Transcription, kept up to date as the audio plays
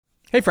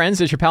Hey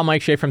friends, it's your pal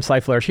Mike Shea from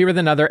Sly Flourish here with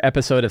another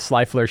episode of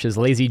Sly Flourish's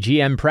Lazy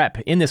GM Prep.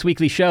 In this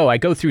weekly show, I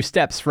go through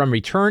steps from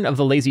Return of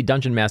the Lazy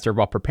Dungeon Master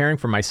while preparing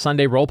for my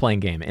Sunday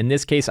role-playing game. In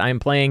this case, I am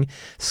playing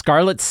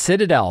Scarlet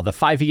Citadel, the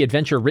 5e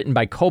adventure written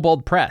by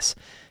Kobold Press.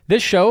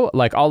 This show,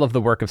 like all of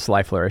the work of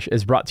Sly Flourish,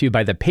 is brought to you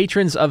by the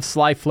patrons of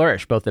Sly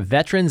Flourish, both the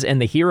veterans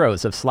and the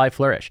heroes of Sly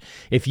Flourish.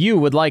 If you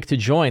would like to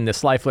join the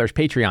Sly Flourish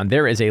Patreon,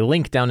 there is a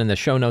link down in the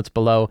show notes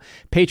below.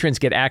 Patrons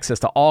get access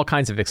to all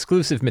kinds of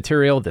exclusive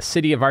material, the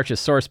City of Arches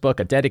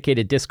sourcebook, a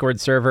dedicated Discord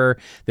server,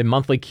 the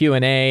monthly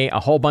Q&A, a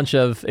whole bunch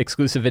of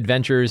exclusive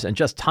adventures, and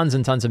just tons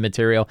and tons of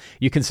material.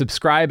 You can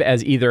subscribe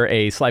as either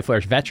a Sly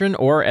Flourish veteran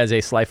or as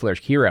a Sly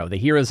Flourish hero. The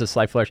heroes of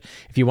Sly Flourish,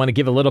 if you want to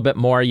give a little bit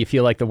more, you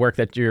feel like the work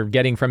that you're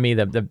getting from me,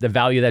 the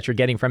value that you're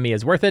getting from me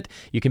is worth it,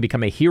 you can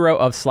become a hero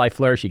of Sly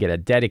Flourish. You get a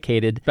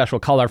dedicated special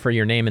color for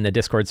your name in the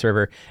Discord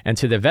server. And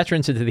to the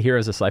veterans and to the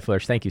heroes of Sly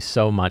Flourish, thank you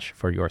so much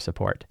for your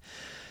support.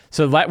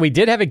 So we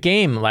did have a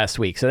game last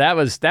week, so that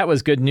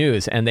was good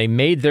news. And they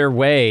made their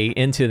way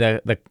into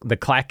the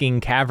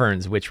Clacking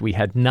Caverns, which we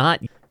had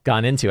not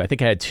gone into. I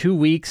think I had 2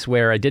 weeks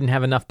where I didn't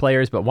have enough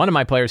players, but one of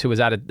my players who was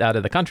out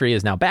of the country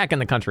is now back in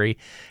the country,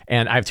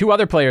 and I have two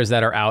other players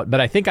that are out, but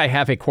I think I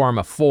have a quorum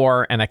of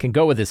 4, and I can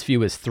go with as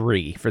few as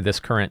 3 for this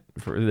current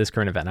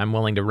event. I'm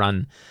willing to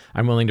run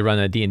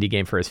a D&D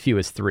game for as few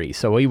as 3.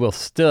 So we will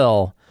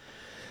still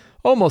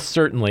almost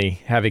certainly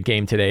have a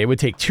game today. It would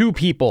take 2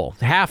 people.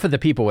 Half of the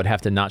people would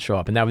have to not show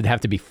up, and that would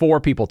have to be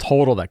 4 people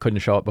total that couldn't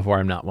show up before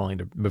I'm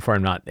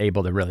not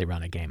able to really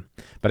run a game.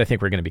 But I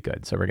think we're going to be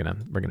good. So we're going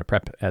to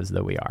prep as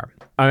though we are.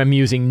 I'm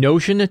using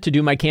Notion to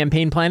do my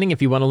campaign planning.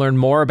 If you want to learn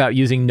more about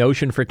using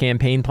Notion for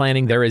campaign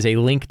planning, there is a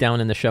link down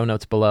in the show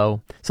notes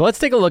below. So let's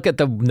take a look at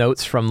the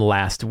notes from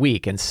last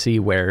week and see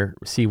where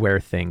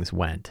things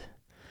went.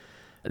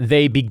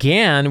 They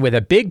began with a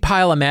big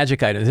pile of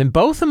magic items. In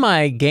both of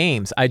my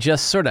games, I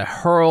just sort of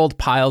hurled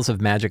piles of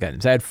magic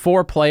items. I had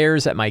 4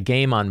 players at my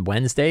game on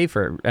Wednesday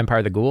for Empire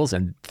of the Ghouls,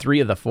 and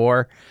 3 of the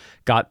 4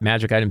 got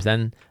magic items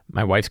then.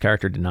 My wife's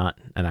character did not,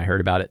 and I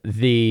heard about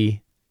it.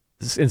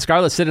 In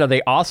Scarlet Citadel,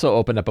 they also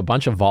opened up a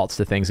bunch of vaults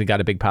to things and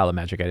got a big pile of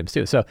magic items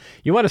too. So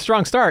you want a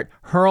strong start,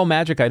 hurl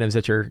magic items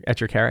at your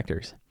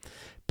characters.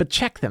 But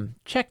check them.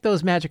 Check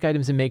those magic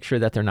items and make sure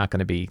that they're not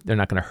going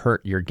to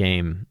hurt your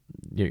game.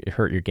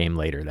 Hurt your game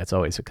later. That's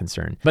always a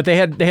concern. But they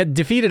had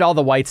defeated all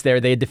the whites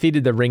there. They had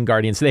defeated the Ring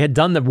Guardians. So they had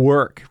done the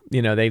work.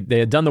 They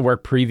had done the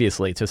work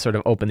previously to sort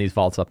of open these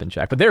vaults up and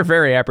check. But they're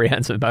very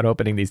apprehensive about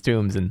opening these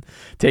tombs and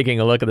taking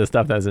a look at the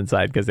stuff that's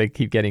inside because they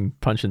keep getting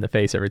punched in the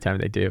face every time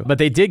they do. But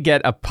they did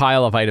get a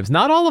pile of items.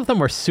 Not all of them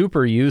were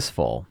super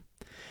useful.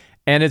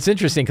 And it's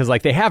interesting because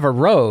they have a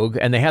rogue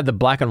and they have the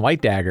black and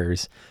white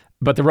daggers.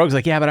 But the rogue's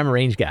like, yeah, but I'm a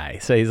range guy.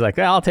 So he's like,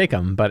 well, I'll take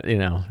them. But,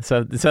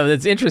 so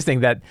it's interesting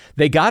that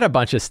they got a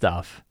bunch of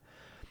stuff.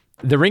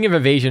 The Ring of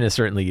Evasion is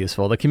certainly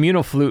useful. The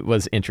Communal Flute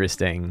was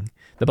interesting.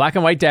 The black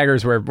and white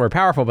daggers were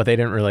powerful, but they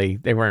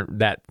weren't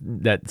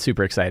that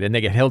super excited. And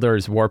they get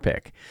Hildur's War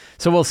Pick.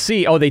 So we'll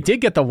see. Oh, they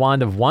did get the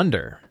Wand of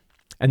Wonder.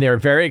 And they were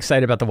very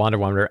excited about the Wand of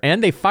Wonder.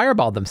 And they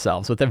fireballed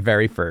themselves with the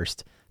very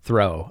first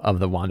throw of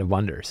the Wand of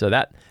Wonder. So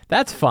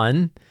that's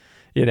fun.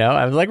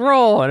 I was like,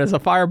 roll, and it's a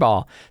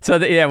fireball. So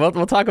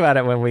we'll talk about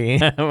it when we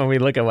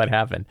look at what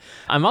happened.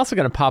 I'm also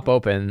going to pop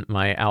open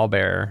my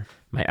owlbear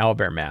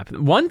map.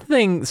 One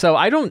thing, so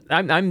I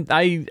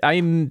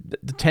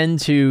tend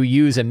to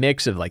use a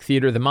mix of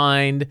theater of the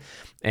mind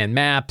and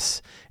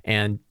maps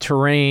and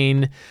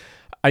terrain.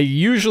 I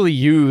usually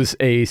use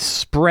a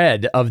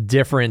spread of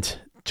different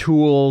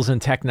tools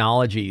and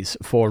technologies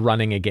for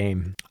running a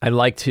game.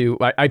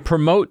 I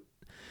promote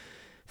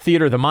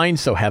theater of the mind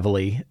so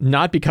heavily,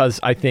 not because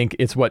I think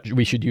it's what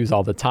we should use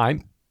all the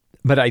time,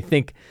 but I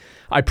think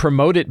I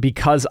promote it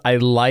because I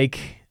like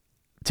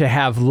to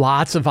have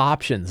lots of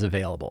options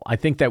available. I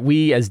think that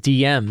we as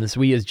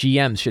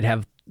GMs should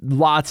have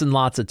lots and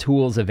lots of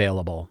tools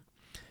available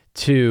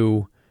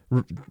to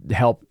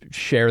help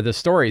share the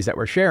stories that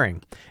we're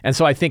sharing. And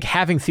so I think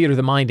having theater of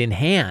the mind in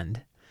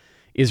hand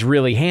is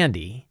really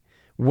handy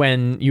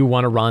when you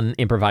want to run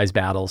improvised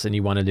battles and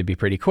you want it to be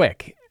pretty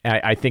quick.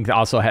 I think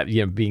also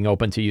being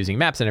open to using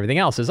maps and everything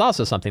else is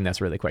also something that's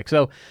really quick.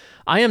 So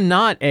I am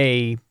not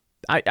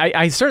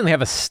I certainly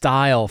have a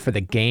style for the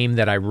game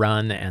that I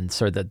run and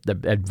sort of the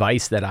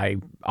advice that I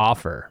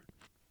offer.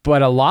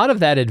 But a lot of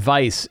that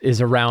advice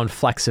is around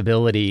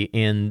flexibility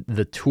in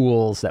the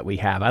tools that we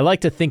have. I like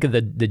to think of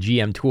the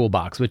GM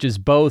toolbox, which is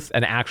both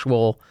an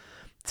actual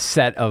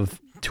set of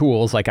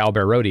tools like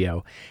Owlbear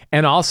Rodeo,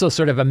 and also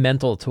sort of a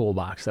mental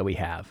toolbox that we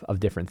have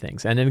of different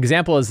things. And an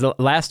example is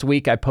last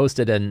week I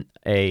posted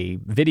a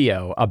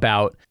video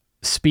about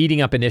speeding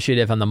up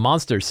initiative on the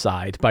monsters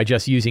side by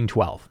just using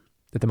 12.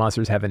 That the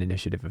monsters have an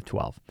initiative of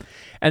 12.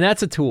 And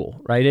that's a tool,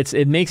 right?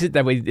 It makes it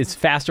that way. It's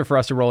faster for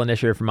us to roll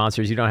initiative for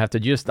monsters. You don't have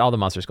to all the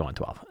monsters go on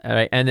 12.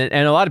 Right? And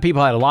a lot of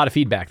people had a lot of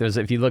feedback.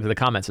 If you look at the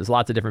comments, there's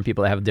lots of different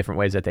people that have different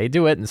ways that they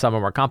do it. And some are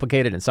more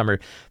complicated and some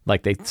are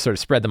they sort of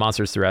spread the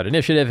monsters throughout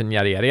initiative and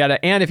yada, yada,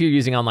 yada. And if you're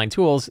using online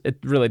tools, it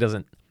really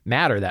doesn't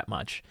matter that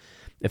much.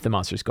 if the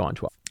monsters go on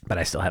 12. But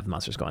I still have the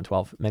monsters go on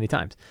 12 many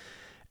times.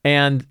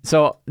 And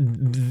so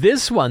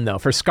this one, though,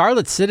 for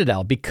Scarlet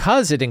Citadel,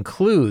 because it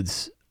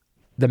includes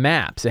the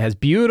maps, it has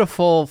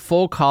beautiful,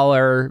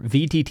 full-color,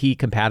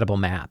 VTT-compatible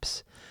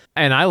maps.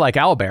 And I like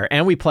Owlbear,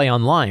 and we play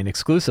online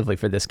exclusively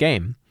for this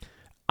game.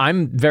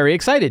 I'm very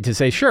excited to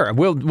say, sure,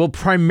 we'll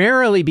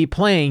primarily be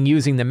playing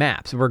using the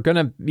maps. We're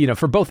going to,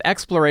 for both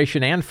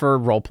exploration and for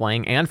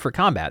role-playing and for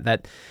combat,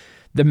 that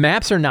the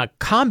maps are not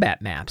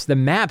combat maps. The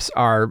maps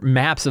are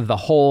maps of the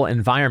whole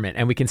environment,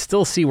 and we can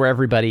still see where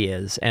everybody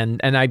is.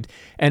 And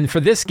for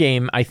this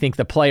game, I think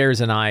the players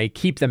and I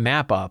keep the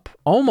map up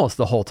almost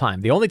the whole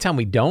time. The only time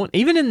we don't,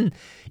 even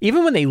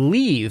when they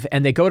leave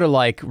and they go to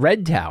like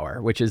Red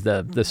Tower, which is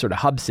the sort of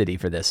hub city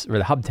for this, or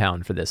the hub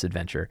town for this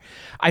adventure,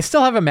 I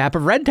still have a map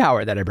of Red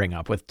Tower that I bring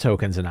up with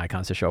tokens and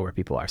icons to show where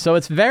people are. So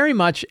it's very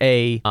much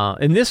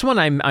in this one,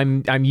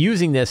 I'm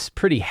using this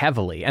pretty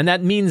heavily, and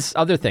that means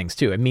other things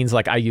too. It means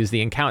like I use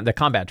the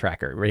combat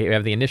tracker, where you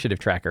have the initiative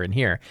tracker in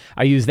here.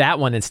 I use that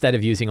one instead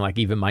of using like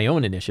even my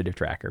own initiative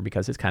tracker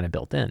because it's kind of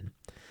built in.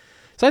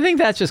 So I think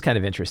that's just kind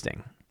of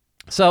interesting.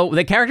 So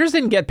the characters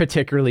didn't get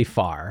particularly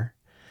far.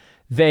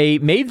 They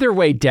made their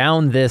way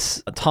down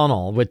this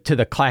tunnel to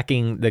the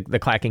clacking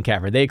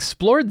cavern. They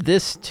explored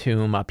this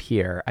tomb up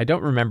here. I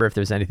don't remember if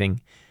there's anything.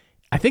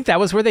 I think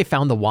that was where they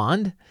found the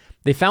wand.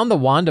 They found the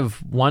Wand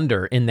of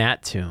Wonder in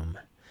that tomb,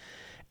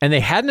 and they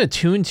hadn't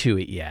attuned to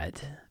it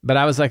yet. But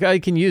I was like, oh,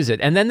 you can use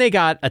it. And then they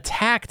got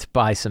attacked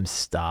by some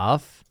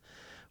stuff.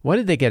 What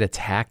did they get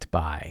attacked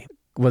by?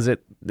 Was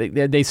it,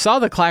 they saw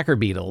the clacker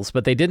beetles,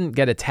 but they didn't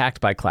get attacked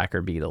by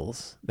clacker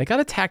beetles. They got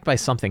attacked by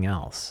something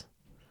else.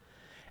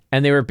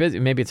 And they were busy.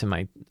 Maybe it's in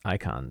my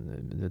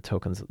icon. The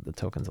tokens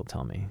will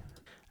tell me.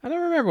 I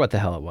don't remember what the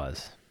hell it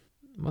was.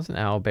 It wasn't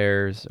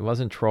owlbears. It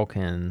wasn't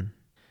trollkin.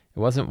 It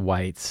wasn't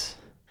whites.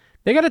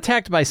 They got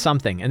attacked by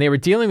something, and they were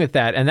dealing with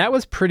that, and that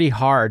was pretty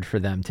hard for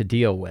them to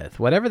deal with.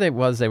 Whatever it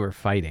was they were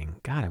fighting.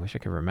 God, I wish I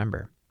could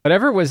remember.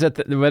 Whatever it was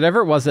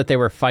that they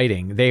were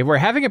fighting, they were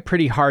having a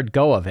pretty hard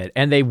go of it,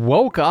 and they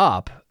woke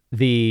up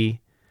the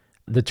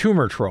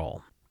tumor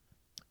troll.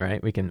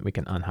 Right? We can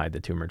unhide the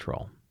tumor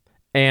troll.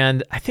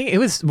 And I think it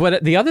was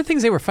the other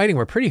things they were fighting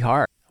were pretty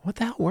hard. What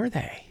the hell were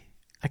they?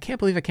 I can't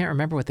believe I can't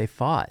remember what they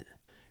fought.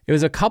 It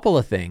was a couple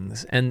of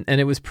things, and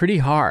it was pretty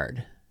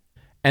hard.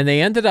 And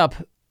they ended up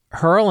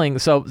hurling.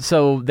 So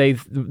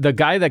the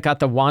guy that got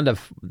the wand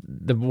of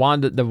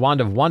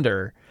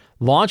wonder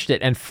launched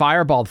it and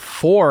fireballed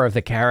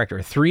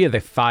 3 of the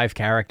 5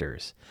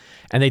 characters,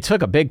 and they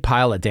took a big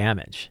pile of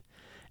damage,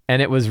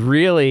 and it was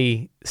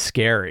really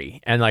scary.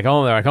 And they're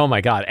like, oh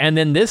my god! And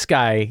then this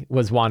guy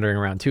was wandering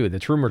around too. The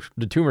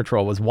tumor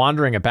troll was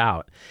wandering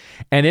about,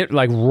 and it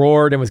like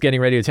roared and was getting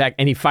ready to attack.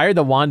 And he fired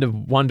the wand of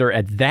wonder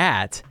at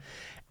that.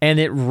 And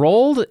it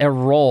rolled a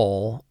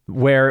roll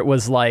where it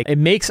was like, it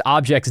makes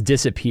objects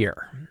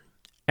disappear.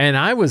 And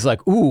I was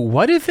like, ooh,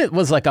 what if it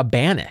was like a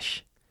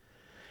banish?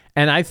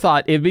 And I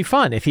thought it'd be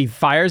fun if he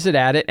fires it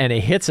at it and it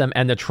hits him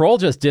and the troll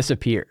just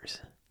disappears.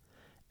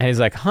 And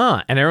he's like,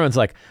 huh? And everyone's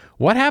like,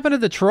 what happened to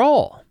the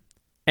troll?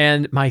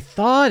 And my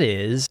thought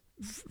is,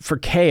 for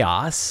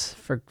chaos,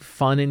 for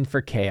fun and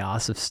for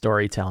chaos of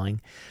storytelling,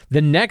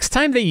 the next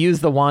time they use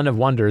the Wand of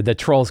Wonder, the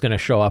troll's going to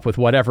show up with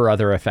whatever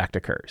other effect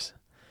occurs.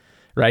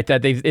 Right,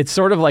 it's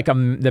sort of like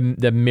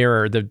the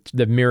mirror,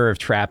 the mirror of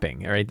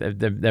trapping, right?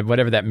 The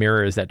whatever that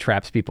mirror is that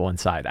traps people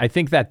inside. I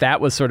think that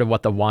was sort of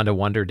what the Wand of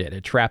Wonder did.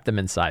 It trapped them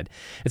inside.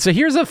 And so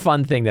here's a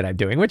fun thing that I'm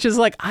doing, which is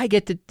like I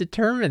get to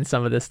determine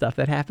some of this stuff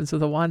that happens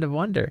with the Wand of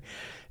Wonder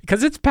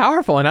because it's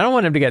powerful, and I don't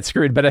want them to get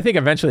screwed. But I think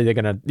eventually they're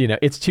gonna,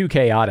 it's too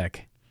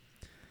chaotic.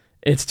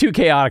 It's too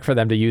chaotic for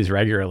them to use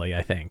regularly,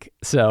 I think.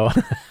 So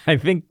I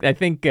think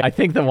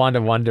the Wand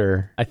of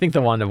Wonder. I think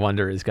the Wand of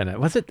Wonder is gonna.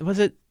 Was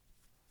it?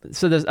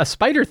 So there's a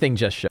spider thing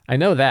just showed. I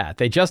know that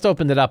they just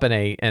opened it up in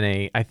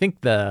a. I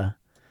think the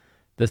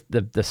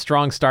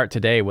strong start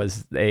today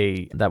was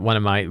one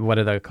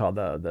are they called,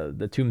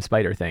 the tomb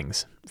spider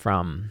things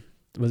from,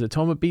 was it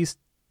Tome of Beast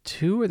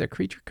 2 or the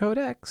Creature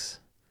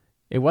Codex?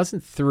 It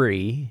wasn't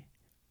 3.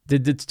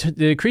 Did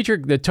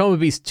the Tome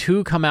of Beast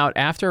 2 come out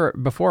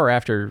before or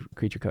after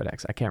Creature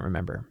Codex? I can't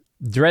remember.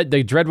 The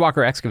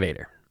Dreadwalker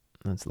Excavator.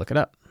 Let's look it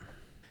up.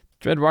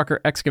 Dreadwalker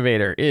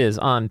Excavator is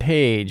on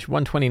page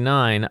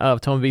 129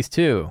 of Tome of Beast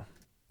 2.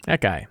 That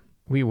guy.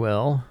 We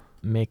will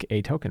make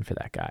a token for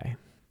that guy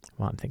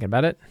while I'm thinking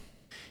about it.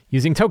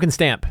 Using Token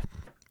Stamp.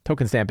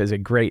 Token Stamp is a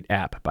great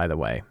app, by the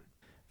way,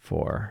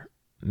 for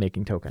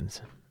making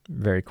tokens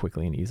very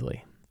quickly and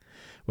easily.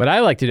 What I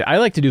like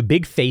to do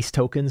big face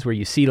tokens where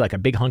you see like a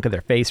big hunk of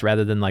their face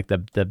rather than like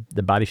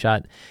the body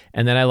shot.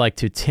 And then I like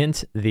to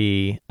tint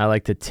the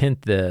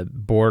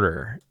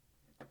border.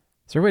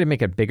 Is there a way to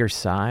make a bigger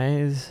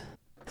size?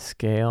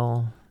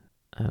 Scale.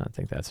 I don't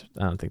think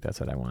that's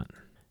what I want.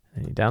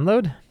 Then you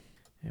download,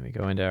 and we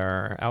go into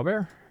our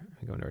owlbear.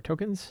 We go into our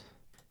tokens.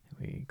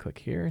 We click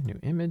here, new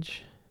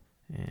image,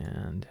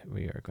 and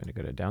we are going to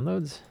go to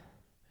downloads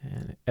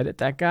and edit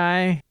that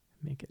guy.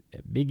 Make it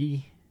a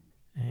biggie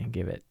and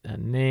give it a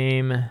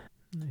name.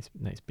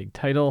 Nice big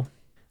title.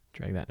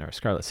 Drag that in our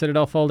Scarlet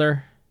Citadel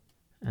folder,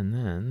 and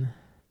then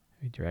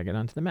we drag it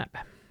onto the map.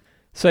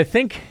 So I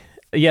think,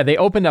 yeah, they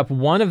opened up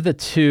one of the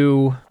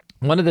two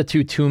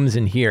tombs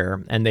in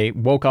here, and they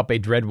woke up a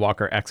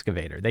Dreadwalker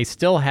excavator. They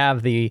still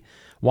have the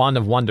Wand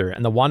of Wonder,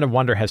 and the Wand of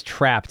Wonder has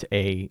trapped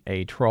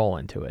a troll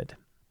into it.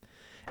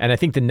 And I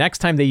think the next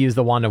time they use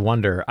the Wand of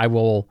Wonder,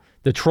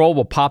 the troll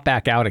will pop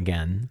back out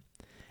again,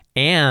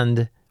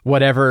 and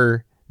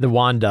whatever the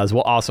wand does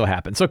will also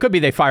happen. So it could be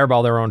they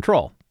fireball their own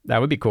troll. That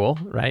would be cool,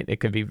 right? It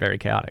could be very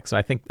chaotic. So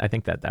I think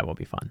that will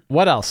be fun.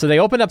 What else? So they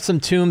opened up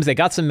some tombs. They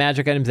got some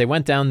magic items. They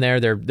went down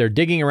there. They're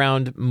digging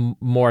around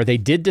more. They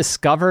did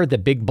discover the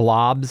big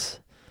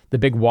blobs, the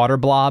big water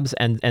blobs,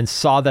 and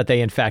saw that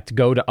they in fact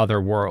go to other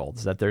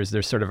worlds. That there's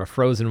sort of a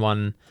frozen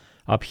one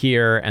up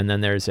here, and then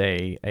there's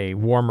a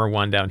warmer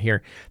one down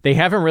here. They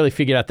haven't really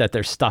figured out that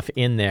there's stuff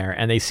in there,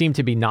 and they seem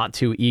to be not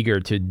too eager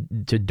to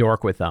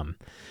dork with them.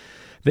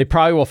 They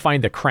probably will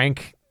find the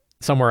crank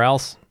somewhere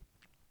else.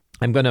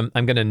 I'm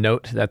gonna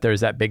note that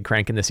there's that big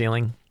crank in the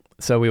ceiling.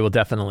 So we will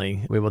definitely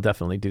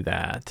do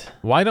that.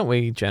 Why don't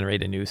we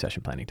generate a new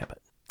session planning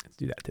template? Let's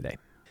do that today.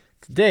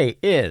 Today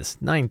is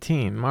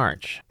 19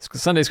 March.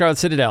 It's Sunday Scarlet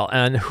Citadel,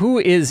 and who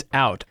is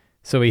out?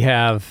 So we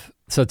have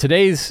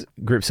today's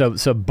group.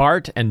 So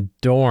Bart and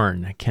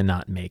Dorn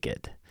cannot make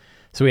it.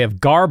 So we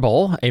have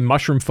Garble, a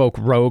mushroom folk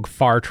rogue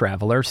far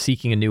traveler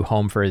seeking a new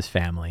home for his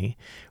family.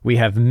 We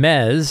have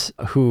Mez,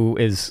 who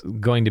is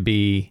going to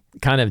be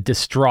kind of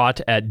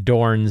distraught at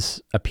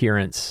Dorn's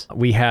appearance.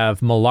 We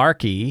have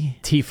Malarkey,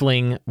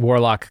 tiefling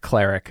warlock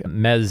cleric.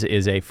 Mez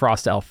is a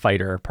frost elf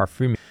fighter,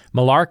 parfum.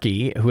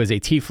 Malarkey, who is a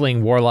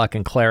tiefling warlock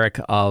and cleric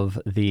of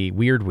the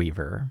Weird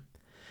Weaver.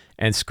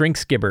 And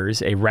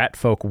Skrinkskibbers, a rat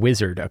folk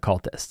wizard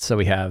occultist. So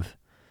we have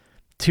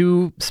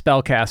 2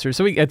 spellcasters.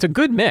 So it's a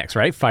good mix,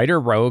 right? Fighter,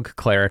 rogue,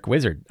 cleric,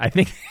 wizard. I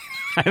think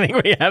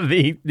we have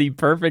the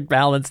perfect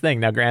balanced thing.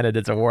 Now, granted,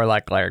 it's a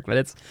warlock cleric,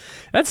 but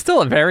that's still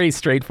a very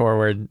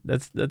straightforward.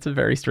 That's a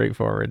very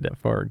straightforward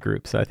forward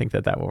group. So I think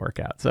that will work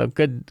out. So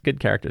good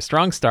character,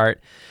 strong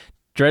start.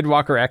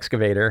 Dreadwalker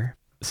excavator.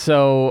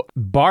 So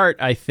Bart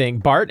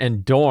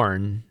and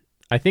Dorn,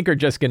 I think are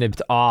just going to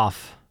be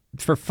off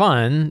for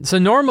fun. So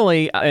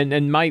normally,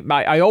 and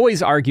I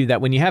always argue that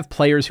when you have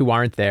players who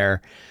aren't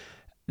there,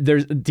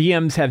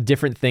 DMs have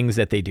different things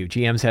that they do.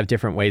 GMs have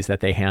different ways that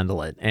they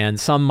handle it. And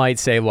some might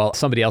say, well,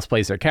 somebody else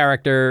plays their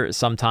character.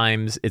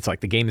 Sometimes it's like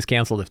the game is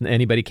canceled if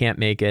anybody can't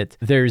make it.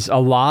 There's a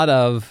lot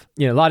of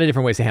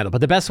different ways to handle it.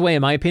 But the best way,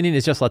 in my opinion,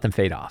 is just let them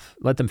fade off.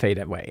 Let them fade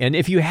away. And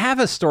if you have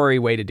a story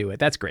way to do it,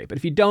 that's great. But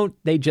if you don't,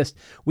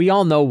 we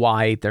all know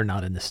why they're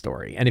not in the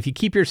story. And if you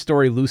keep your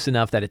story loose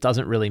enough that it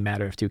doesn't really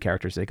matter if 2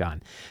 characters are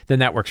gone, then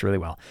that works really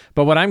well.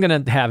 But what I'm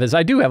going to have is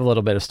I do have a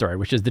little bit of story,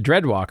 which is the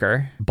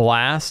Dreadwalker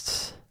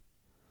blasts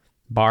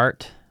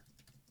Bart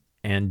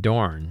and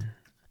Dorn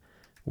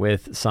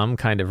with some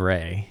kind of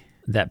ray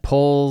that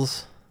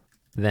pulls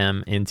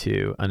them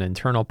into an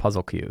internal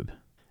puzzle cube,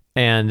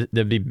 and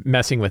they'll be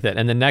messing with it.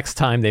 And the next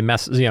time they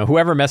mess,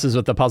 whoever messes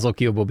with the puzzle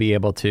cube will be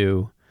able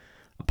to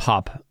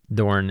pop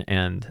Dorn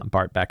and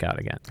Bart back out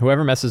again.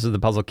 Whoever messes with the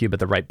puzzle cube at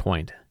the right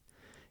point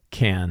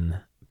can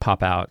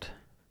pop out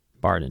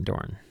Bart and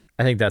Dorn.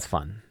 I think that's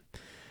fun.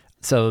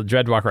 So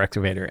Dreadwalker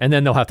excavator, and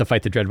then they'll have to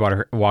fight the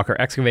Dreadwalker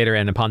excavator,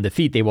 and upon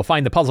defeat, they will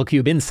find the puzzle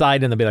cube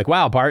inside, and they'll be like,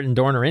 wow, Bart and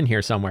Dorn are in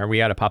here somewhere. We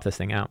got to pop this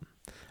thing out.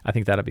 I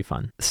think that'll be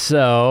fun.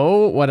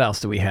 So what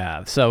else do we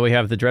have? So we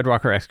have the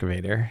Dreadwalker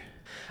excavator.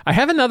 I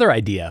have another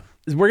idea.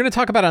 We're going to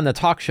talk about it on the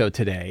talk show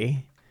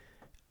today.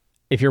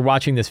 If you're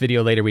watching this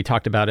video later, we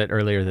talked about it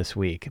earlier this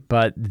week,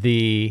 but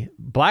the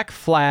Black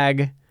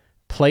Flag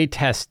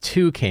playtest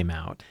 2 came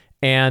out.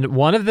 And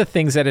one of the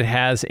things that it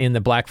has in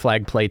the Black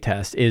Flag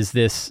playtest is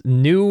this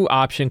new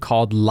option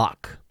called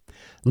luck.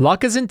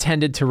 Luck is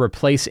intended to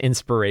replace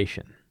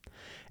inspiration.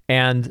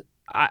 And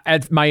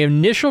my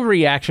initial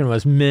reaction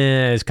was,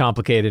 meh, it's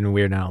complicated and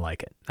weird, and I don't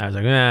like it. I was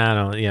like, I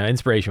don't,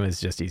 inspiration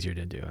was just easier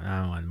to do.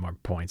 I don't want more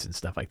points and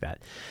stuff like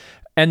that.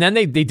 And then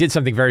they did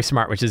something very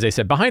smart, which is they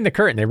said behind the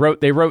curtain,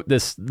 they wrote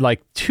this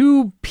like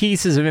 2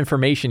 pieces of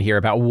information here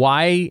about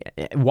why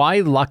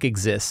luck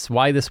exists,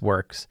 why this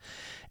works,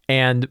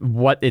 and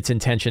what its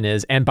intention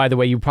is. And by the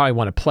way, you probably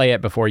want to play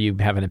it before you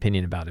have an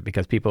opinion about it,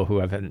 because people who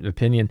have an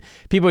opinion,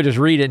 people who just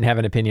read it and have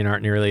an opinion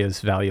aren't nearly as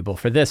valuable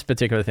for this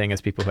particular thing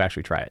as people who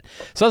actually try it.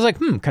 So I was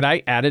like, could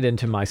I add it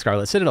into my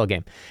Scarlet Citadel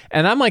game?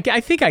 And I'm like, I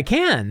think I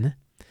can,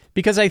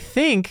 because I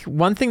think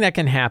one thing that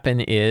can happen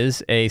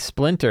is a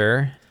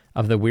splinter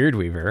of the Weird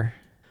Weaver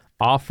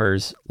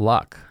offers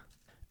luck.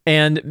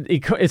 And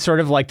it's sort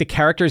of like the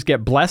characters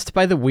get blessed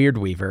by the Weird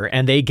Weaver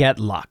and they get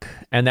luck,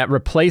 and that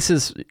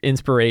replaces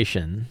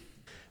inspiration,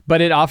 but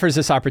it offers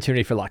this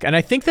opportunity for luck. And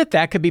I think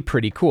that could be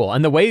pretty cool.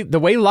 And the way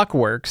luck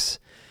works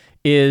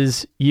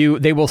is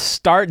they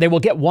will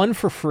get 1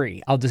 for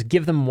free. I'll just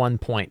give them 1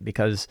 point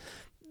because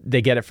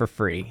they get it for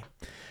free.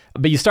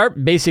 But you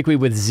start basically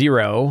with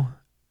 0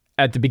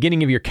 at the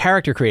beginning of your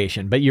character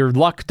creation, but your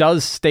luck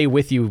does stay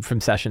with you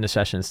from session to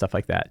session and stuff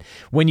like that.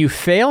 When you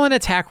fail an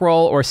attack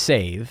roll or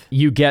save,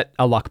 you get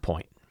a luck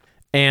point.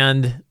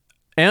 And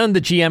And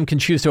the GM can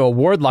choose to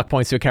award luck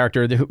points to a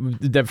character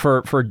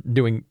for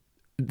doing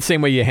the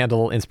same way you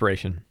handle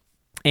inspiration.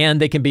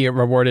 And they can be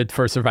rewarded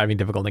for surviving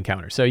difficult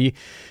encounters. So you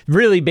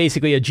really,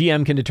 basically, a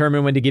GM can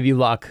determine when to give you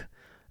luck.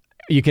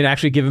 You can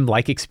actually give them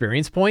like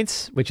experience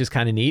points, which is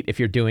kind of neat. If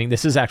you're doing,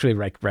 this is actually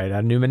right out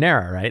of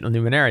Numenera, right? In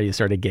Numenera, you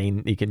sort of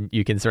gain,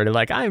 you can sort of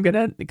like, I'm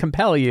going to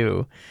compel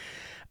you.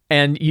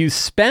 And you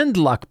spend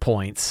luck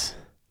points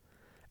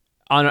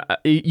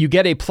you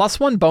get a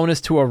 +1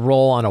 bonus to a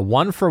roll on a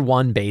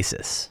 1-for-1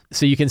 basis.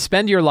 So you can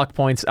spend your luck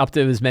points up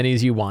to as many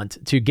as you want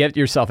to get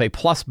yourself a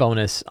plus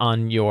bonus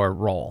on your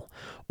roll.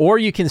 Or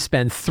you can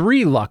spend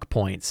 3 luck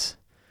points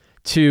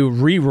to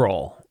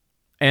re-roll.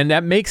 And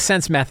that makes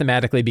sense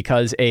mathematically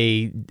because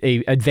a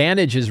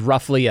advantage is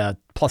roughly a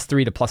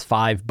 +3 to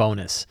 +5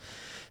 bonus.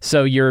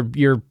 So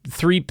your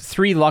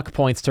three luck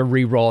points to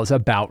re-roll is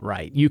about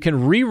right. You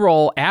can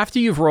re-roll after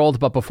you've rolled,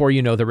 but before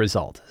you know the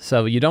result.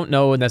 So you don't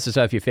know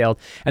necessarily if you failed.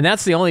 And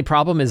that's the only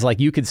problem is like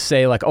you could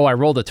say like, oh, I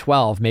rolled a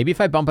 12. Maybe if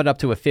I bump it up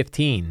to a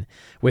 15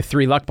 with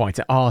 3 luck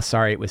points, oh,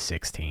 sorry, it was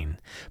 16.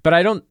 But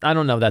I don't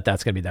know that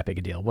that's going to be that big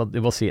a deal.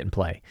 We'll see it in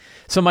play.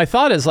 So my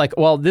thought is like,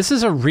 well, this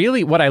is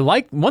what I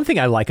like. One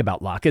thing I like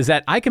about luck is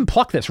that I can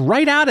pluck this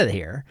right out of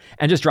here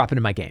and just drop it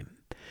in my game.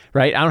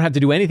 Right? I don't have to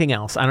do anything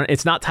else.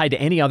 It's not tied to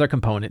any other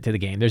component to the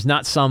game. There's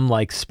not some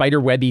like spider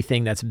webby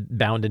thing that's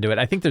bound into it.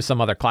 I think there's some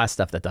other class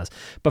stuff that does.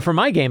 But for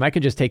my game, I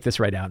could just take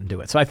this right out and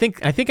do it. So I think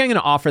I'm going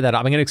to offer that up.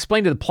 I'm going to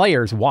explain to the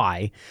players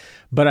why.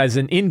 But as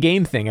an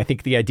in-game thing, I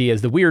think the idea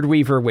is the Weird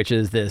Weaver, which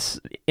is this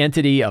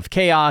entity of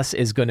chaos,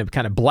 is going to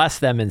kind of bless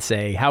them and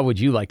say, how would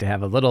you like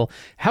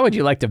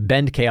to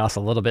bend chaos a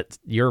little bit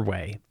your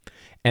way?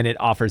 And it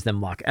offers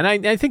them luck. And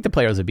I think the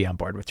players would be on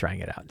board with trying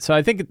it out. So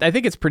I think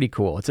it's pretty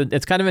cool.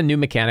 It's kind of a new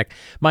mechanic.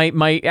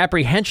 My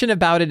apprehension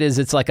about it is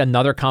it's like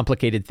another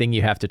complicated thing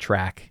you have to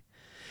track.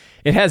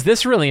 It has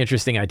this really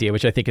interesting idea,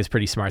 which I think is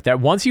pretty smart, that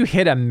once you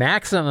hit a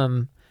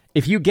maximum,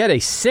 if you get a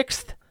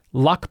 6th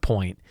luck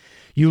point,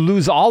 you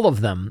lose all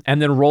of them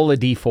and then roll a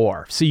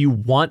d4. So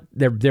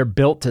they're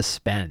built to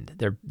spend.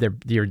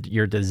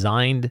 They're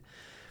designed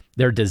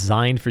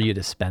for you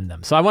to spend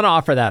them. So I want to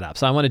offer that up.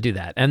 So I want to do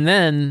that. And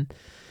then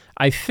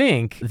I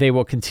think they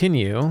will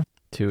continue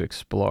to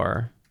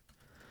explore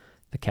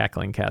the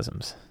clacking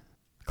chasms.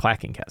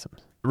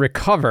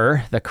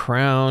 Recover the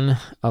crown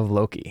of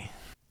Loki,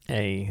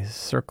 a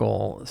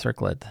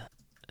circlet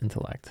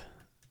intellect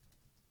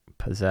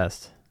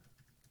possessed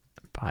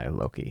by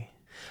Loki.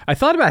 I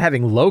thought about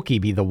having Loki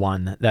be the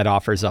one that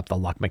offers up the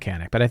luck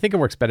mechanic, but I think it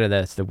works better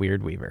that it's the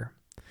Weird Weaver.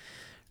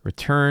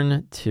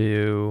 Return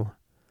to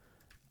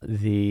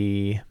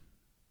the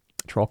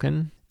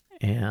Trollkin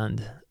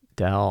and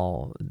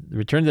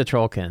return to the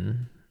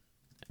Trollkin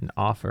and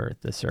offer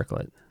the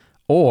circlet,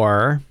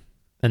 and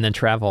then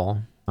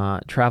travel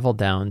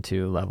down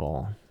to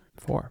level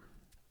 4.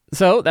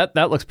 So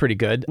that looks pretty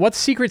good. What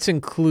secrets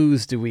and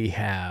clues do we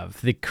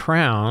have? The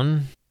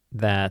crown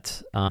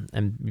that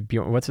and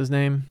what's his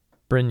name?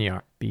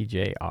 Brynjar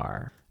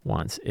BJR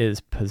wants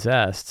is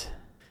possessed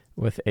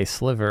with a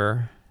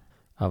sliver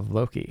of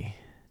Loki,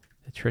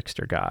 the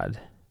trickster god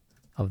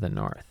of the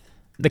north.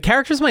 The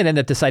characters might end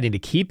up deciding to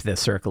keep this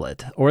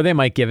circlet, or they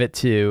might give it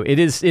to, it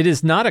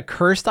is not a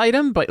cursed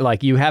item, but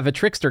like you have a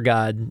trickster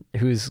god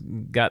who's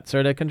got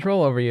sort of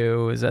control over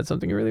you. Is that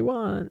something you really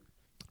want?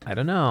 I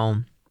don't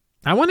know.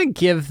 I want to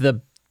give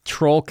the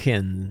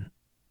Trollkin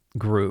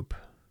group,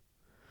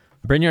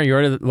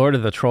 Brynjar, Lord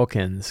of the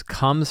Trollkins,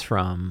 comes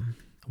from,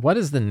 what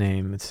is the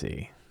name? Let's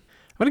see.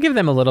 I want to give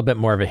them a little bit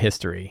more of a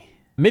history.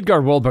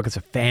 Midgard World Book is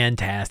a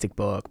fantastic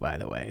book, by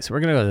the way. So we're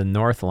going to go to the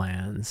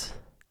Northlands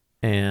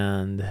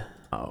and...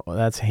 oh,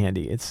 that's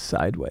handy. It's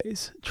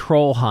sideways.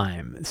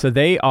 Trollheim. So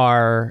they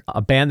are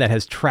a band that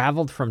has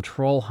traveled from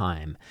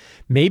Trollheim.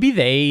 Maybe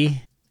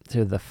they,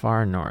 to the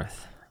far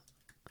north,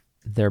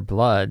 their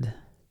blood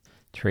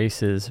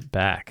traces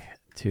back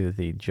to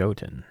the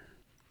Jotun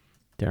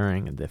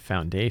during the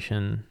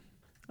foundation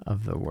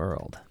of the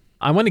world.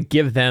 I want to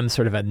give them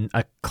sort of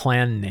a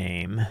clan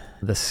name,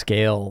 the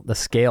Scale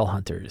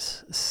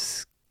Hunters.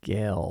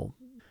 Scale.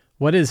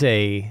 What is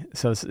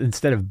so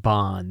instead of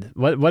bond,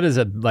 what is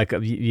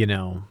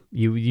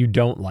you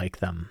don't like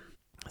them.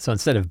 So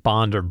instead of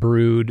bond or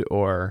brood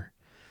or,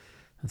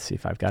 let's see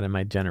if I've got in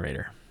my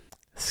generator,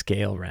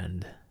 scale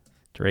rend,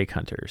 drake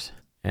hunters,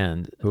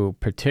 and who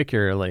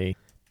particularly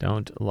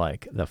don't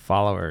like the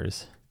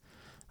followers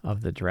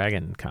of the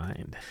dragon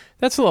kind.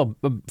 That's a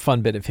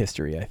fun bit of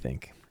history, I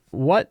think.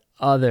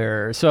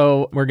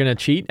 So we're going to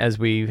cheat as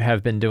we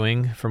have been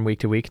doing from week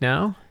to week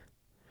now.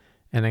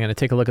 And I'm going to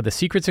take a look at the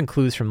secrets and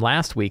clues from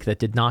last week that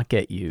did not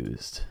get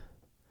used.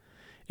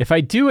 If I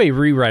do a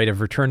rewrite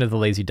of Return of the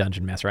Lazy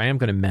Dungeon Master, I am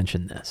going to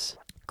mention this.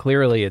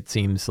 Clearly, it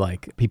seems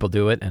like people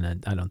do it,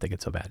 and I don't think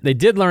it's so bad. They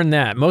did learn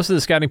that. Most of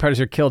the scouting parties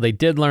are killed. They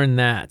did learn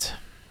that.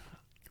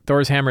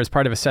 Thor's hammer is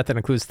part of a set that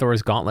includes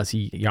Thor's gauntlets,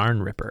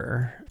 Yarn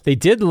Ripper. They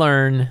did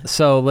learn,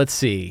 so let's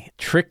see.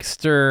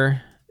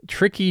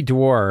 Tricky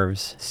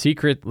dwarves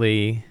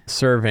secretly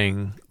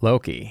serving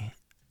Loki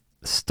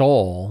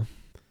stole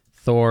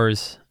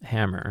Thor's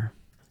hammer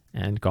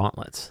and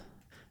gauntlets,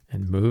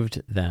 and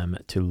moved them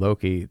to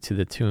Loki, to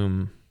the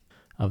tomb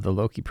of the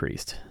Loki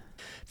priest.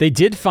 They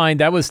did find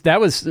that was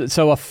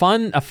so a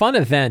fun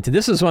event.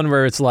 This is one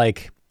where it's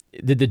like,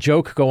 did the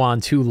joke go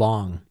on too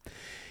long?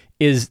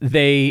 Is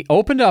they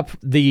opened up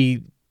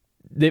in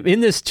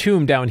this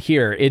tomb down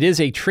here, it is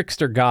a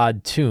trickster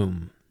god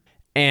tomb.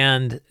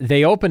 And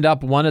they opened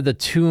up one of the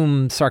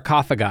tomb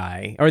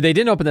sarcophagi, or they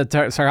didn't open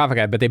the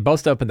sarcophagi, but they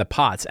both opened the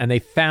pots, and they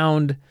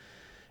found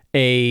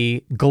a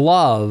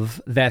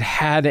glove that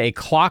had a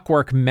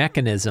clockwork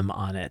mechanism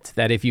on it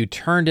that if you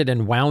turned it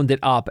and wound it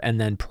up and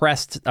then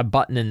pressed a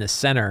button in the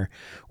center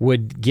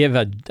would give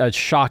a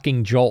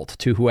shocking jolt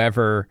to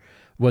whoever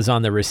was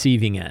on the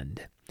receiving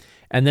end.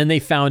 And then they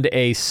found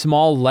a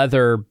small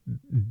leather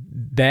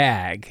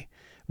bag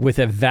with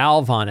a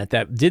valve on it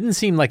that didn't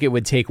seem like it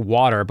would take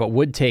water, but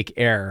would take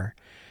air,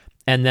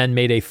 and then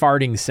made a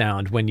farting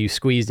sound when you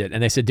squeezed it.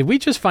 And they said, did we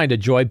just find a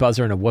joy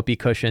buzzer and a whoopee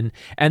cushion?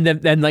 And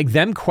then like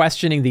them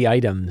questioning the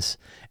items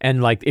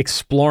and like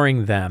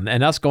exploring them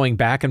and us going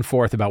back and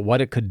forth about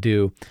what it could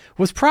do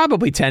was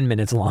probably 10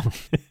 minutes long.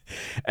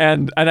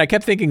 and I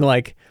kept thinking,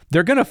 like,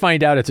 they're going to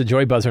find out it's a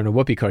joy buzzer and a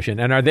whoopee cushion.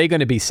 And are they going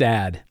to be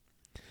sad?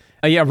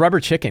 Yeah, rubber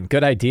chicken.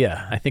 Good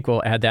idea. I think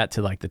we'll add that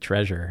to like the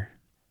treasure.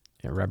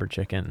 Yeah, rubber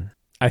chicken.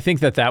 I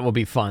think that will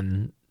be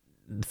fun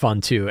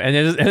too.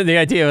 And the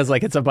idea was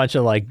like, it's a bunch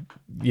of like,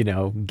 you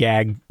know,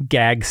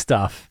 gag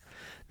stuff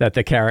that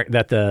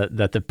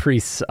the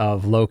priests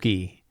of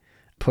Loki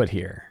put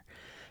here.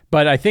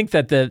 But I think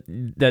that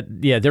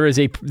there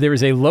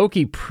is a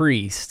Loki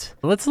priest.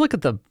 Let's look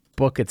at the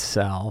book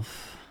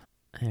itself.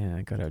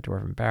 And go to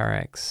Dwarven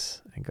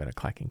Barracks and go to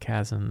Clacking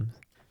Chasms.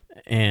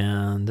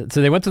 And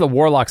so they went to the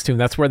Warlock's tomb.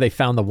 That's where they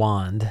found the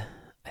wand,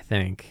 I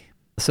think.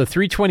 So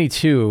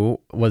 322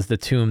 was the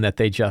tomb that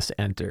they just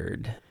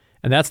entered.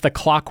 And that's the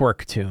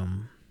Clockwork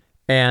tomb.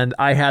 And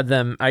I had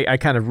them, I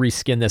kind of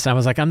reskinned this. I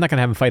was like, I'm not going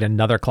to have them fight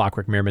another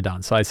Clockwork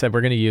Myrmidon. So I said,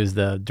 we're going to use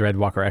the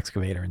Dreadwalker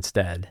Excavator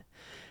instead.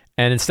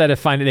 And instead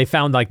of they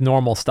found like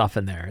normal stuff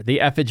in there.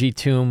 The Effigy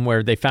tomb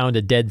where they found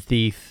a dead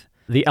thief.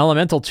 The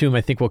Elemental tomb,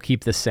 I think, will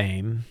keep the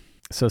same.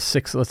 So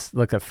 6, let's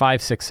look at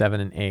 5, 6,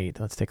 7, and 8.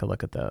 Let's take a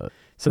look at those.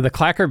 So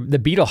the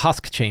Beetle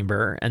Husk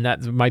Chamber, and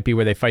that might be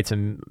where they fight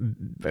some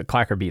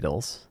Clacker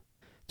Beetles.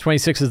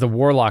 26 is the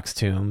Warlock's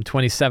tomb.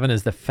 27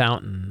 is the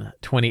Fountain.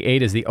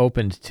 28 is the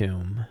Opened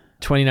tomb.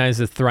 29 is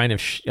the Thrine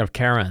of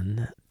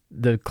Charon,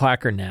 the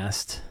Clacker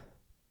Nest.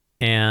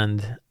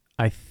 And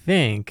I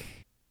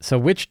think, so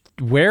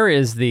where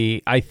is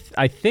the, I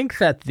think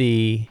that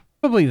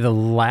probably the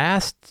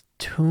last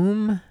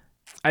tomb,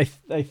 I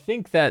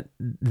think that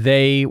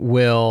they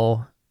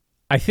will,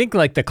 I think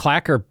like the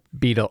Clacker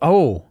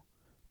Beetle,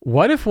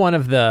 what if one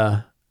of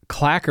the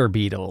Clacker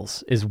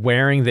Beetles is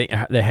wearing the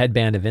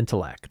headband of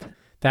intellect?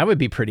 That would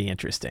be pretty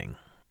interesting.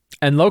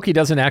 And Loki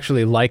doesn't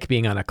actually like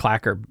being on a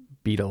Clacker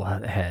Beetle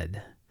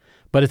head,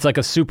 but it's like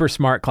a super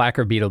smart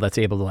Clacker Beetle that's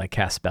able to like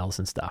cast spells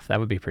and stuff. That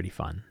would be pretty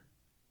fun.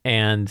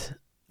 And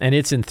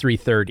it's in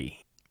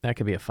 330. That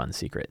could be a fun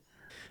secret.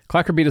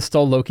 Clacker Beetle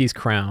stole Loki's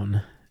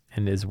crown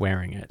and is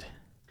wearing it.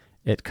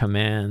 It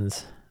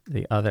commands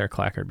the other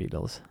Clacker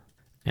Beetles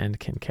and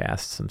can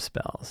cast some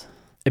spells.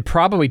 It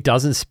probably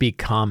doesn't speak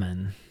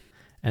common,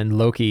 and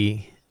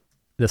Loki,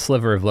 the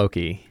sliver of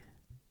Loki,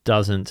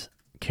 doesn't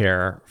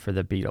care for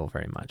the beetle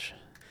very much.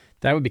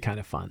 That would be kind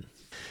of fun.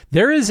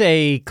 There is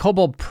a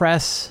Kobold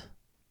Press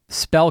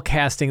spell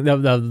casting, the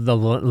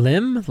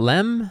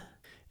Lem?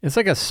 It's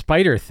like a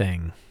spider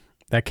thing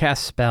that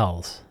casts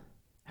spells.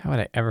 How would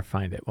I ever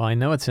find it? Well, I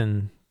know it's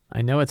in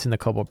the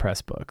Kobold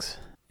Press books.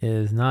 It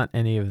is not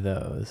any of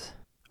those.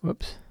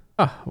 Whoops.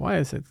 Oh, why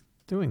is it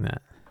doing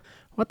that?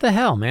 What the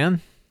hell, man?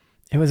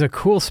 It was a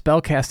cool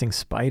spellcasting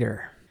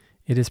spider.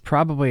 It is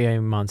probably a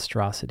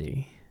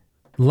monstrosity.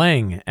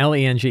 Leng,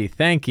 L-E-N-G,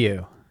 thank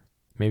you.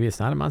 Maybe it's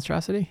not a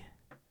monstrosity?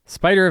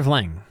 Spider of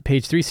Leng,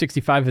 page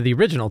 365 of the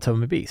original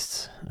Tome of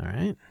Beasts. All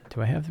right.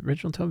 Do I have the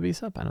original Tome of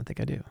Beasts up? I don't think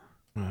I do.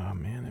 Oh,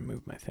 man, I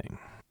moved my thing.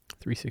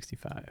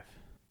 365.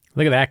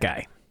 Look at that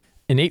guy.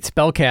 Innate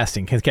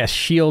spellcasting, can cast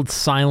Shield,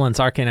 Silence,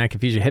 Arcane Eye,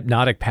 Confusion,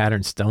 Hypnotic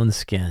Pattern, Stone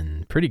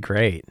Skin. Pretty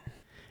great.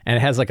 And it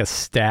has like a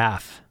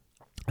staff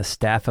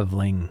of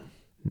Ling.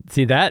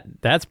 See,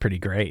 that's pretty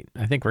great.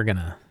 I think we're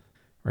gonna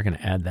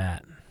add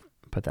that.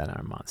 Put that on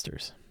our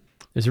monsters.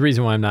 There's a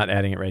reason why I'm not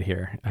adding it right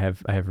here. I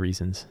have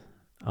reasons,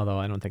 although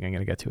I don't think I'm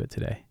gonna get to it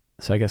today.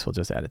 So I guess we'll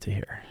just add it to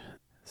here.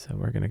 So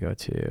we're gonna go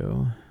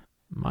to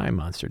my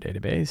monster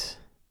database,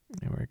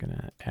 and we're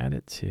gonna add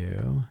it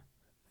to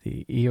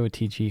the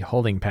EOTG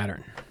holding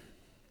pattern.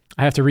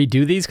 I have to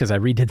redo these because I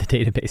redid the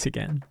database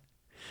again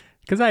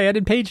because I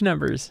added page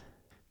numbers.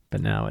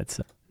 But now it's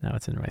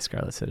in my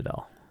Scarlet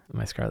Citadel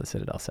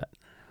set.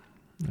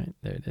 Right,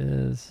 there it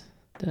is.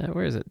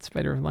 Where is it?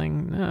 Spider of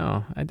Lang?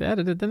 No, I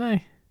added it, didn't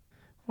I?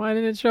 Why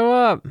didn't it show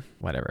up?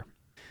 Whatever.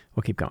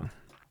 We'll keep going.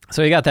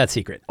 So we got that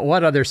secret.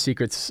 What other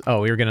secrets?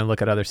 Oh, we were going to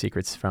look at other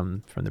secrets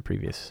from the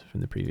previous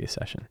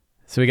session.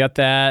 So we got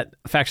that.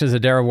 Factions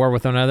of Dara war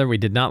with one another. We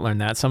did not learn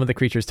that. Some of the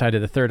creatures tied to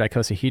the third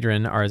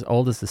icosahedron are as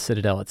old as the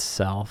Citadel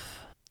itself.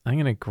 I'm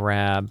going to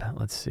grab,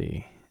 let's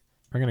see.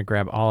 We're going to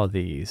grab all of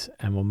these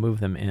and we'll move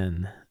them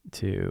in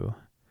to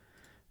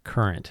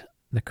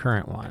the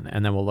current one,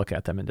 and then we'll look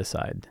at them and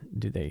decide,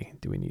 do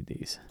we need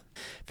these?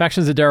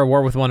 Factions that dare a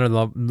war with one of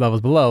the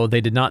levels below,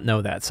 they did not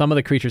know that. Some of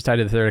the creatures tied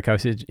to the third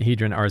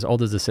icosahedron are as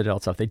old as the Citadel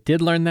itself. They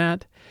did learn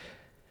that.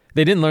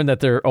 They didn't learn that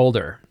they're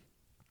older.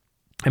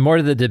 And more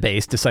to the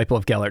debased, disciple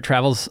of Gellert,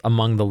 travels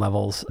among the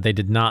levels. They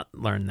did not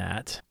learn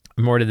that.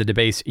 More to the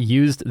debased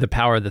used the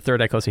power of the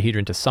third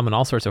icosahedron to summon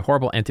all sorts of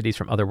horrible entities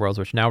from other worlds,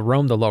 which now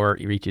roam the lower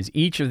reaches.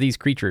 Each of these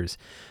creatures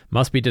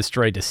must be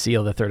destroyed to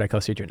seal the third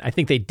icosahedron. I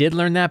think they did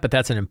learn that, but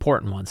that's an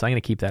important one, so I'm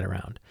going to keep that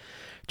around.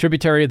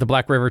 Tributary of the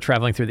Black River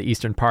traveling through the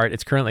eastern part.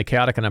 It's currently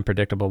chaotic and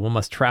unpredictable. One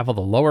must travel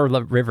the lower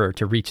river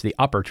to reach the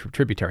upper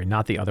tributary,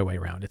 not the other way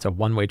around. It's a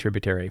one-way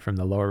tributary from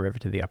the lower river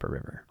to the upper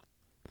river.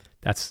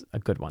 That's a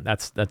good one.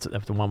 That's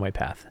the one-way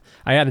path.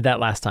 I added that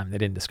last time. They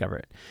didn't discover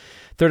it.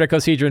 Third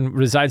icosahedron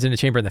resides in a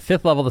chamber in the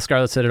 5th level of the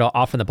Scarlet Citadel,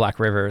 off in the Black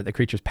River. The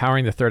creatures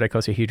powering the third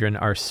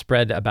icosahedron are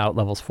spread about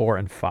levels 4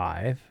 and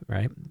 5,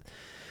 right?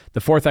 The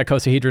 4th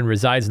icosahedron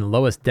resides in the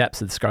lowest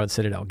depths of the Scarlet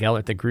Citadel.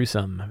 Gellert the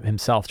Gruesome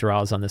himself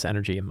draws on this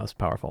energy and most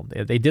powerful.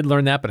 They did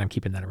learn that, but I'm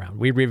keeping that around.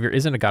 Weed Reaver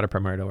isn't a god of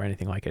Primordial or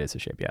anything like it. It's a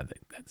shape. Yeah,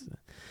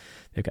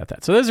 they've got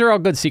that. So those are all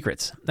good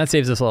secrets. That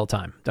saves us a little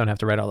time. Don't have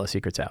to write all those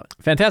secrets out.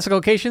 Fantastic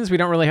locations we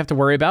don't really have to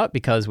worry about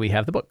because we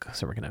have the book.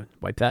 So we're going to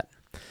wipe that.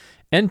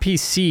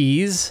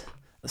 NPCs.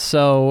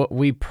 So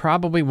we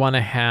probably want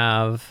to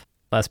have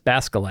Les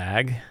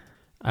Bascalag.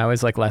 I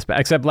always like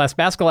except Les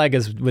Bascalag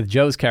is with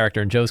Joe's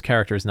character, and Joe's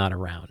character is not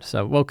around.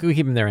 So we'll keep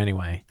him there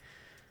anyway.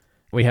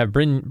 We have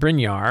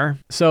Brynjar.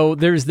 So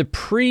there's the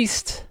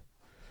priest.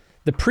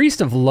 The priest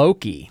of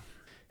Loki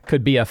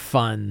could be a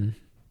fun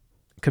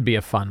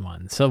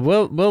one. So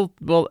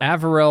we'll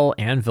Averil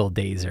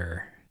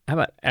Anvildazer. How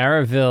about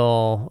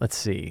Aravil? Let's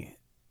see.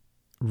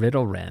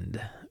 Riddlerend.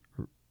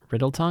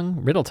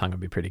 Riddletongue? Riddletongue would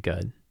be pretty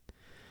good.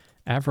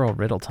 Averil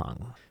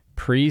Riddletongue.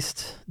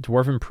 Priest,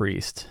 dwarven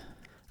priest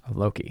of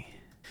Loki.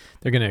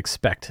 They're going to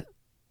expect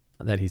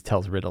that he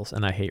tells riddles,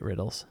 and I hate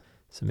riddles.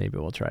 So maybe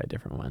we'll try a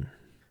different one.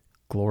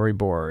 Glory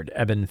Board,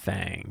 Ebon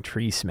Fang,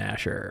 Tree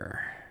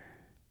Smasher,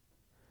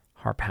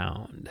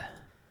 Harpound,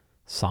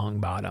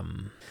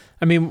 Songbottom.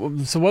 I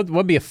mean, so what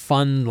would be a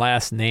fun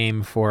last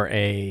name for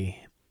a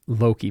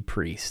Loki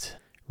priest?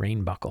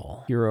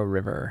 Rainbuckle, Hero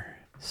River,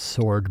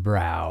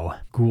 Swordbrow,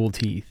 Ghoul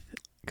Teeth.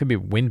 Could be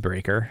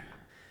Windbreaker,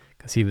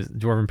 because he was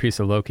dwarven priest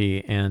of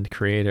Loki and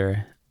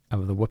creator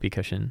of the Whoopee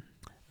Cushion.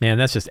 Man,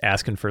 that's just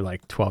asking for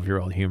like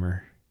 12-year-old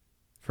humor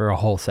for a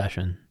whole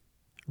session.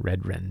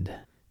 Redrend.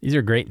 These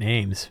are great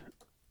names.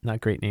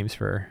 Not great names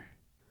for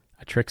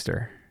a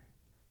trickster.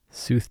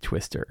 Sooth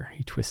Twister.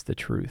 He twists the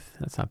truth.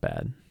 That's not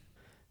bad.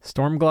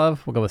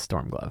 Stormglove. We'll go with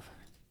Stormglove.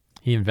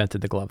 He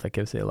invented the glove that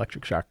gives the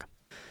electric shock.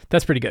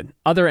 That's pretty good.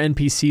 Other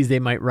NPCs they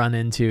might run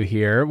into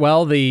here.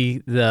 Well,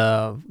 the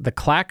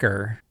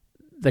clacker,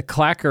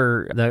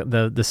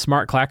 the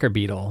smart clacker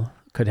beetle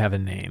could have a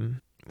name.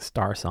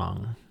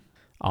 Starsong.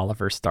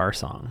 Oliver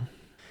Starsong.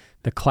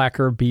 The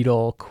clacker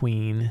beetle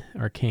queen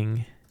or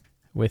king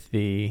with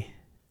the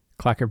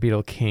clacker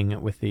beetle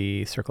king with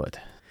the circlet.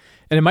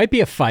 And it might be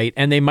a fight,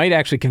 and they might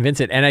actually convince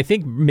it. And I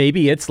think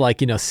maybe it's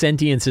like,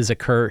 sentience is a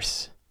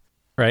curse,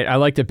 right? I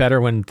liked it better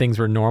when things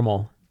were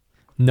normal.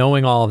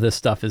 Knowing all of this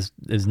stuff is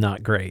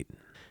not great.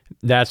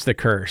 That's the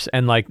curse.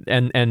 And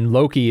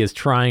Loki is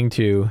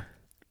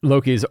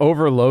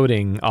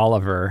overloading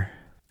Oliver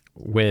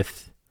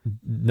with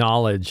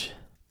knowledge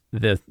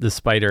that the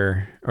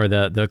spider or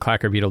the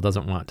clacker beetle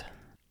doesn't want.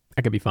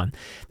 That could be fun.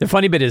 The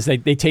funny bit is they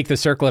take the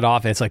circlet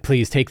off, and it's like,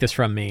 please take this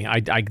from me. I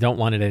don't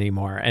want it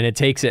anymore. And it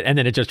takes it, and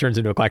then it just turns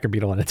into a clacker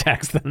beetle and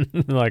attacks them.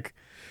 Like,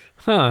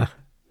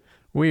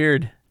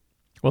 weird.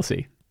 We'll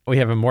see. We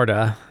have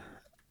Immorta.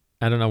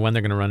 I don't know when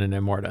they're going to run into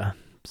Immorta,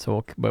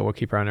 but we'll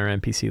keep her on our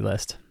NPC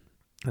list,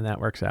 and that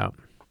works out.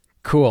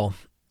 Cool.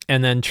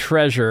 And then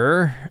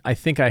treasure. I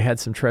think I had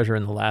some treasure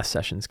in the last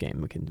session's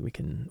game. We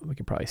can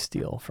probably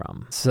steal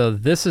from. So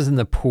this is in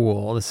the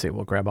pool. Let's see.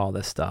 We'll grab all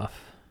this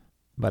stuff.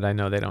 But I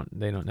know they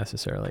don't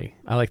necessarily.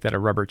 I like that a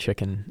rubber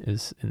chicken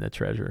is in the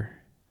treasure.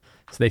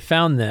 So they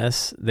found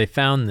this. They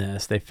found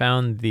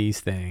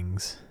these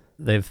things.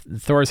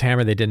 Thor's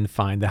hammer they didn't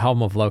find. The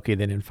helm of Loki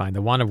they didn't find.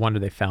 The wand of wonder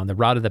they found. The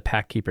rod of the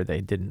pack keeper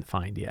they didn't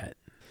find yet.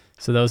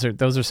 So those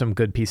are some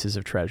good pieces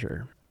of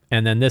treasure.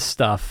 And then this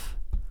stuff,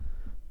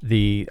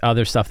 the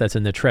other stuff that's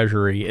in the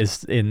treasury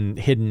is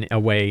hidden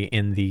away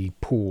in the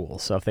pool.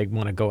 So if they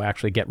want to go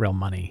actually get real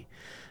money,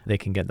 they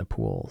can get the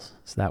pools.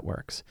 So that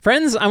works.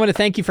 Friends, I want to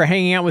thank you for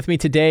hanging out with me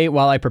today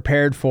while I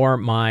prepared for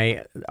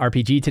my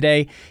RPG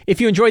today.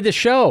 If you enjoyed this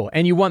show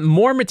and you want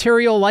more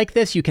material like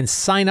this, you can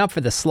sign up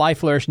for the Sly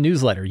Flourish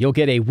newsletter. You'll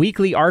get a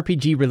weekly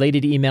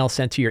RPG-related email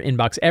sent to your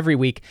inbox every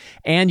week,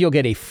 and you'll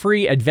get a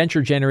free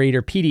adventure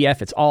generator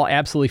PDF. It's all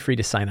absolutely free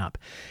to sign up.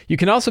 You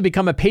can also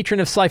become a patron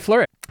of Sly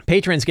Flourish.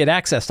 Patrons get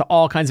access to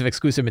all kinds of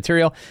exclusive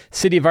material,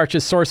 City of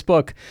Arches source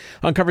book,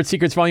 Uncovered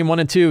Secrets Volume 1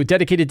 and 2,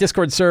 dedicated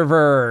Discord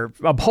server,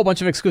 a whole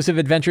bunch of exclusive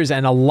adventures,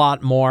 and a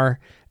lot more.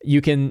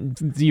 You can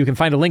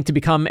find a link to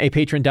become a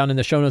patron down in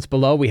the show notes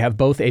below. We have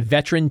both a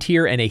veteran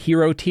tier and a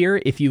hero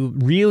tier. If you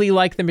really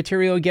like the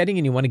material you're getting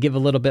and you want to give a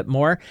little bit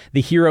more,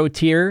 the hero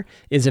tier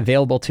is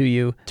available to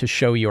you to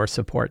show your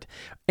support.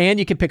 And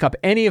you can pick up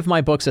any of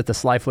my books at the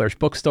Sly Flourish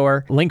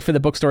bookstore. Link for the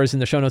bookstore is in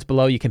the show notes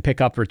below. You can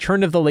pick up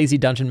Return of the Lazy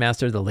Dungeon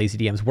Master, the Lazy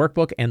DM's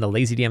Workbook, and the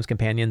Lazy DM's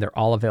Companion. They're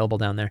all available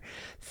down there.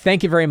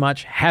 Thank you very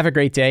much. Have a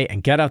great day,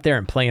 and get out there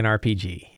and play an RPG.